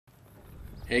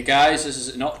Hey guys, this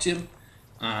is Noctium,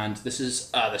 and this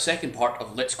is the second part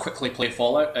of Let's Quickly Play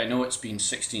Fallout. I know it's been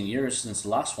 16 years since the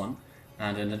last one,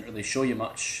 and I didn't really show you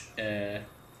much in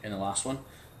the last one.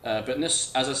 But in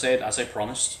this, as I said, as I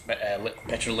promised,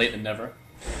 better late than never,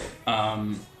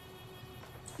 that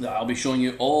I'll be showing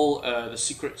you all the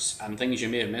secrets and things you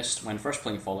may have missed when first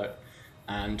playing Fallout.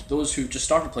 And those who've just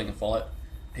started playing Fallout,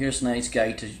 here's a nice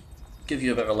guide to give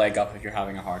you a bit of a leg up if you're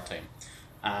having a hard time.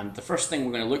 And the first thing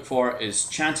we're going to look for is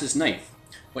Chance's Knife,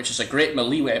 which is a great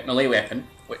melee weapon,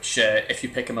 which if you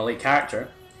pick a melee character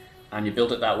and you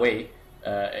build it that way,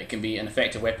 it can be an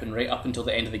effective weapon right up until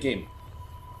the end of the game.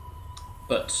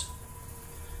 But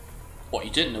what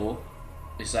you didn't know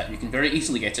is that you can very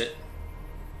easily get it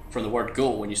from the word go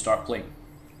when you start playing.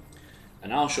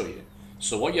 And I'll show you.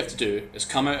 So what you have to do is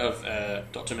come out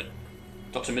of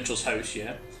Dr. Mitchell's house,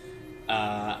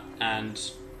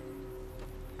 and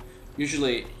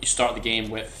usually you start the game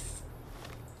with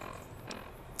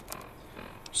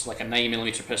just like a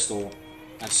 9mm pistol,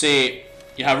 and say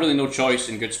you have really no choice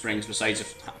in Goodsprings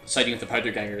besides siding with the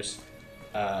powder gangers.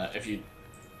 If you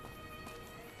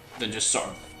then just sort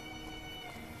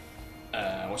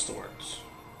of what's the word?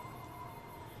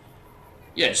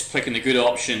 Yeah, just picking the good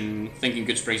option, thinking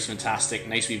Goodsprings is fantastic,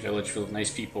 nice wee village full of nice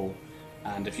people,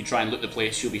 and if you try and loot the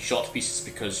place, you'll be shot to pieces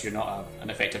because you're not an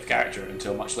effective character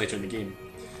until much later in the game.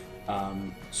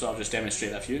 So I'll just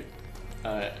demonstrate that for you.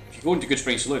 If you go into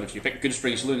Goodsprings Saloon, if you pick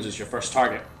Goodsprings Saloons as your first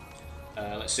target,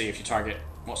 let's say if you target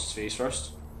what's his face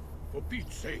first. For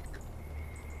Pete's sake.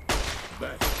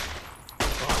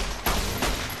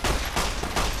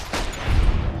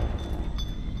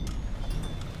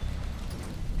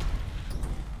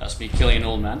 That's me killing an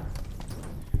old man.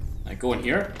 I go in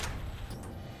here.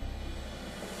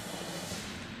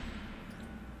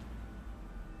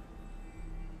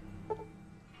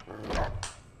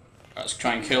 Let's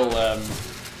try and kill. Come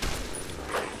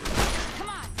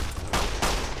on.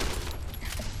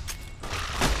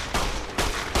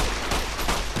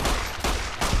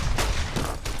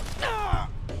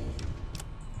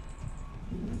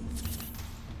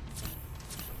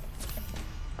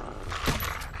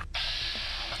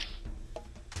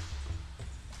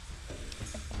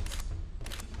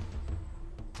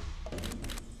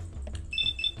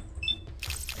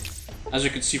 As you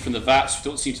can see from the VATS,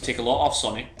 we don't seem to take a lot off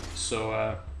Sonic,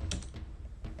 so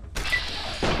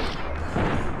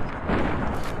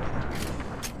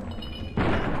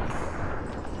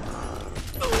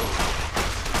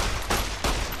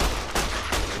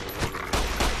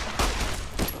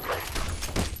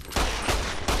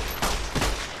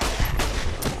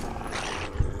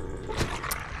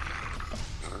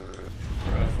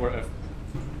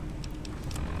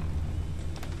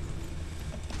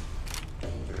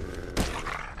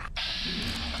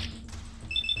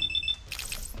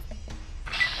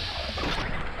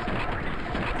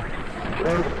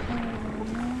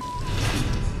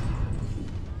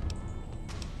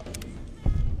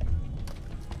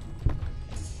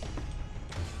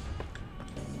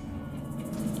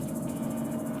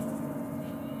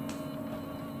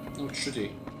oh, should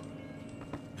he?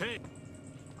 Hey.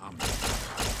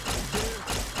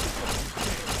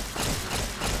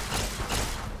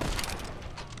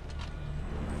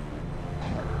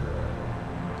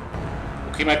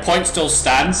 Okay, my point still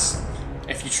stands.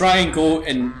 If you try and go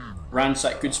and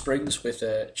ransack Goodsprings with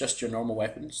just your normal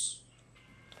weapons,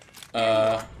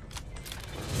 Come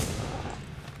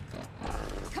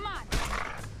on.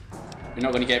 you're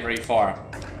not going to get very far.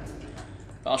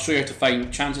 But I'll show you how to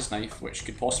find Chance's Knife, which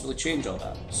could possibly change all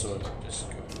that. So just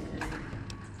go here.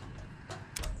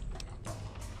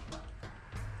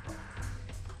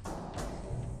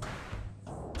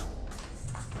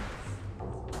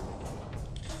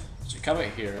 So you come out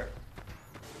here,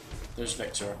 there's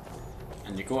Victor,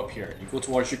 and you go up here. You go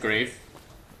towards your grave.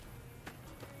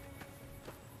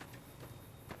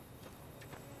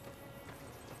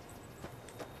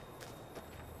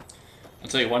 I'll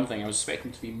tell you one thing, I was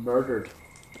expecting to be murdered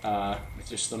with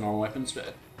just the normal weapons,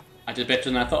 but I did better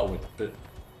than I thought I would, but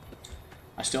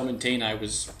I still maintain I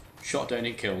was shot down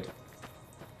and killed.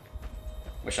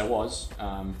 Which I was.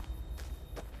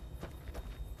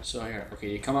 So here,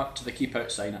 okay, you come up to the keep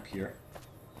out sign up here.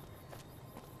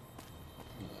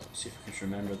 Let's see if I can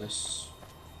remember this.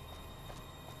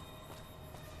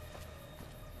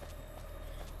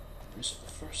 Is it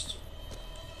the first?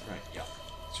 Right, yeah.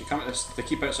 So you come at this, the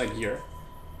keep outside here.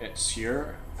 It's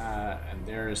here, and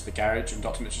there is the garage and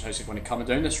Dr. Mitchell's house. You're going to come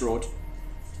down this road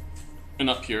and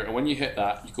up here, and when you hit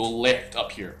that, you go left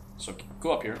up here. So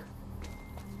go up here.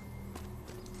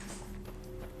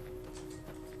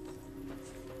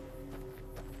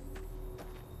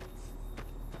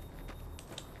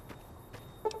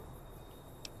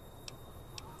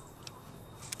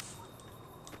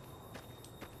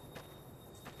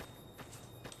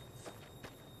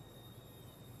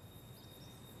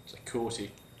 It's a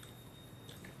coyote.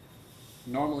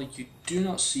 Normally you do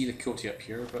not see the coyote up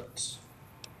here, but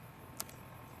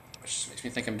it just makes me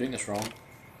think I'm doing this wrong.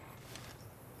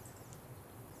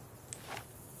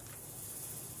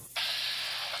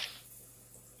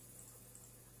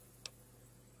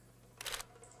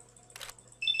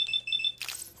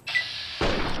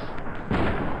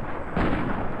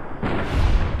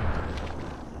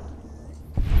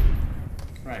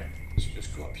 Right, so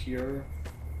just go up here,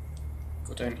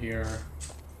 go down here.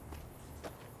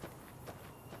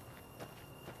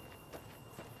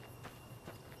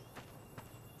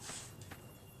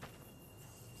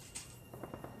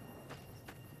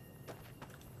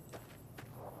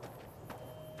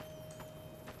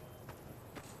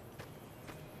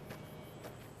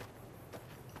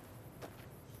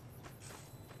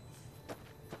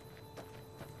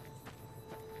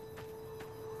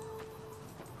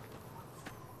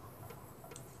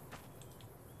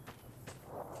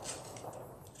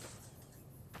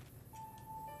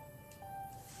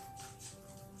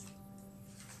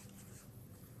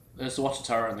 There's the water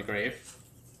tower in the grave,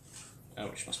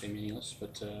 which must be meaningless,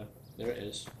 but there it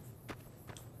is.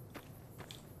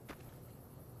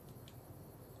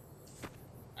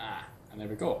 Ah, and there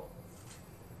we go.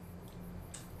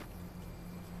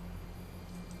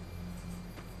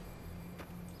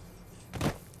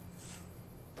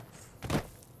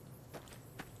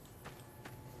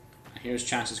 And here's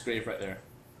Chance's grave right there.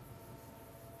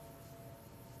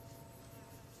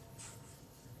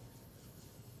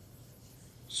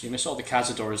 So you miss all the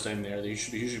cazadores down there. There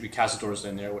should usually be cazadores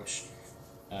down there, which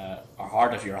are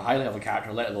hard if you're a high level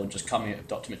character, let alone just coming out of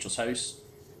Dr. Mitchell's house.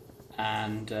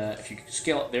 And if you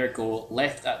scale up there, go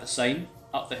left at the sign,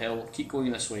 up the hill, keep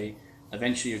going this way.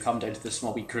 Eventually you come down to this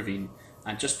small wee ravine,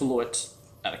 and just below it,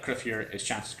 at the cliff here, is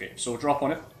Chance's grave. So drop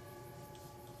on it.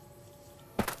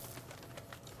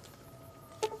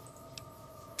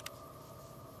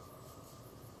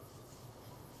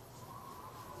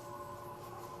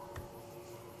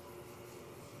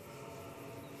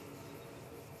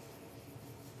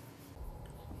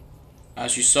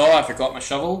 As you saw, I forgot my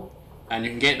shovel, and you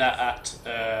can get that at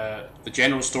the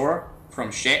general store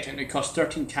from Shet, and it costs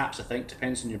 13 caps, I think,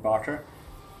 depends on your barter.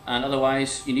 And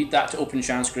otherwise, you need that to open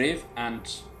Chance's grave, and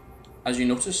as you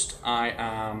noticed, I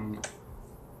am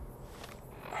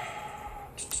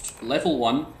level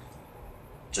 1,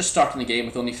 just starting the game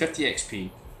with only 50 XP.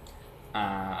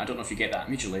 I don't know if you get that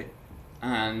immediately,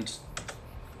 and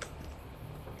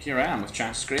here I am with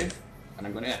Chance's grave, and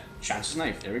I'm going to Chance's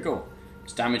knife, there we go.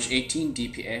 It's damage 18,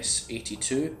 DPS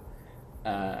 82,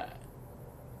 and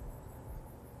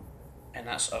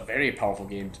that's a very powerful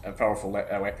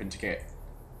weapon to get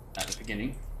at the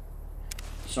beginning.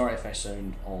 Sorry if I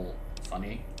sound all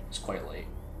funny, it's quite late.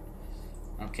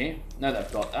 Okay, now that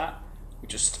I've got that, we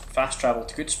just fast travel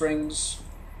to Goodsprings.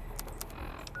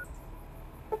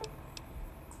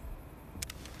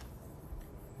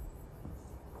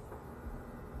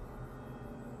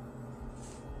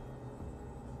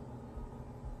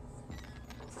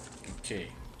 Okay,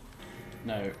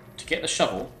 now to get the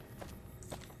shovel,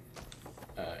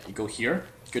 you go here,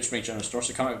 Goodsprings General Store,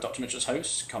 so come out of Dr. Mitchell's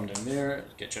house, come down there,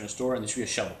 get General Store, and there should be a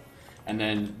shovel. And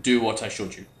then do what I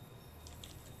showed you.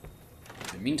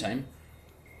 In the meantime,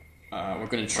 we're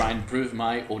going to try and prove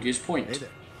my odious point. Hey there.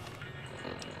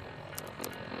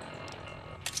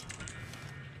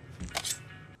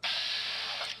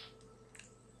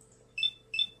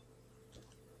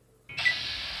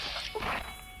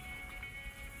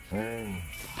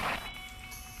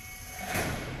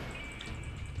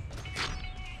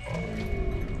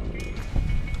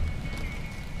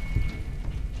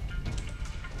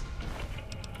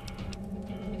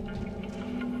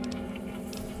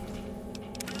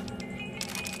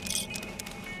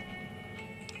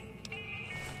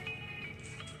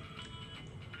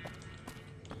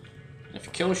 If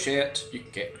you kill Shet, you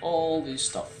can get all this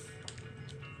stuff.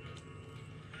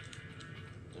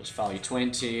 There's value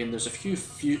 20, and there's a few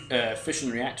fission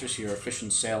reactors here, or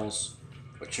fission cells,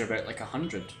 which are about like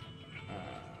 100.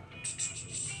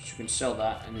 You can sell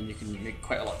that, and then you can make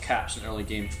quite a lot of caps in the early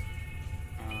game.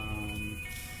 In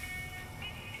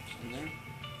there.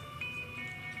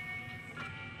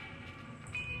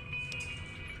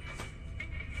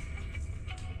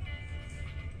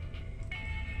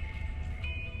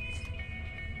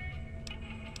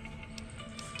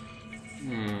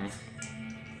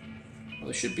 Well,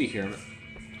 they should be here. Well,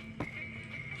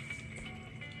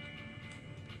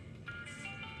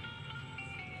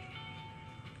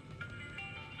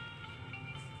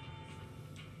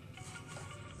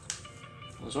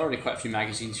 there's already quite a few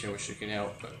magazines here which you can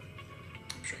help, but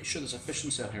I'm pretty sure there's a fission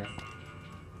cell here.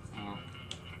 Oh.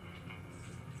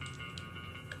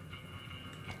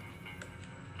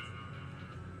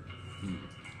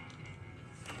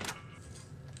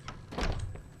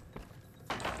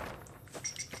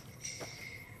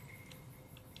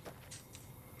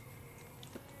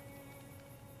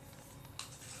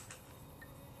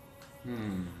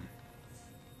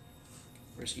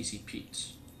 Where's Easy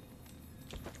Pete?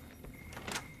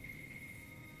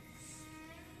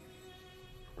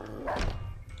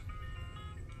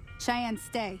 Cheyenne,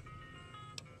 stay.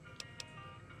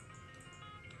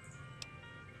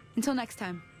 Until next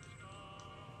time.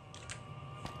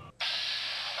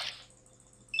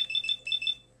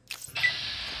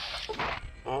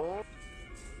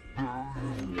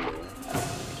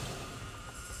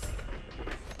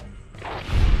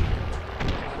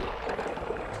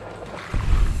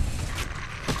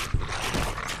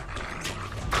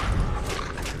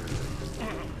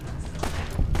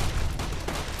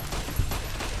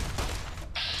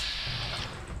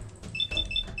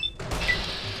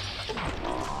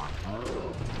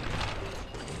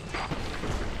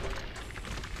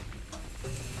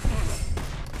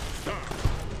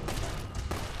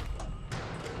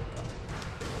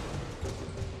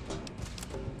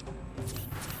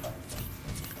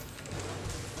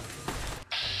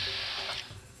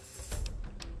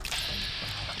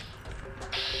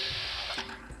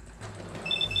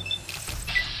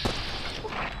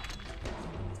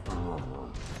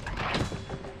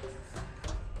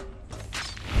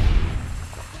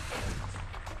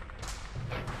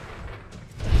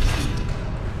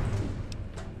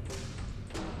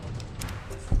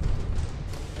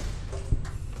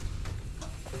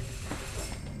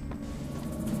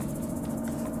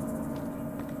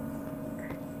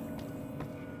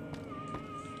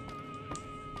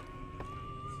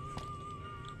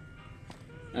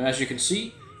 Now, as you can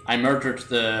see, I murdered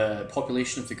the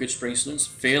population of the Goodsprings Saloons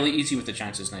fairly easy with the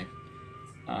chances knife.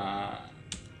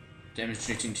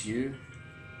 Demonstrating to you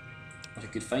what a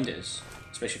good find it is,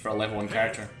 especially for a level 1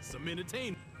 character. Some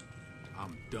entertainment.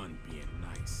 I'm done being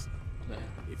nice. There.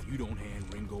 If you don't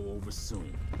hand Ringo over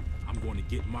soon, I'm going to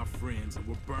get my friends and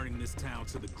we're burning this town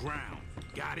to the ground.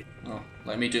 Got it? Oh,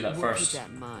 let me do that We'll first. keep that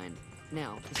in mind.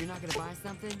 Now, if you're not gonna buy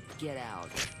something, get out.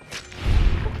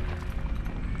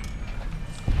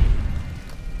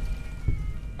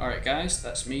 Alright guys,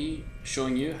 that's me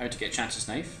showing you how to get Chance's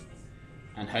knife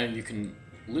and how you can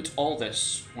loot all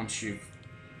this once you've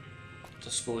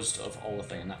disposed of all the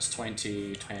thing. And that's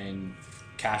 20, 10,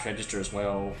 cash register as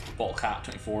well, bottle cap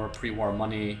 24, pre-war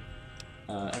money,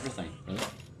 everything really.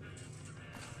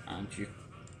 And you...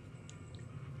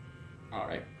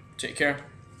 Alright, take care.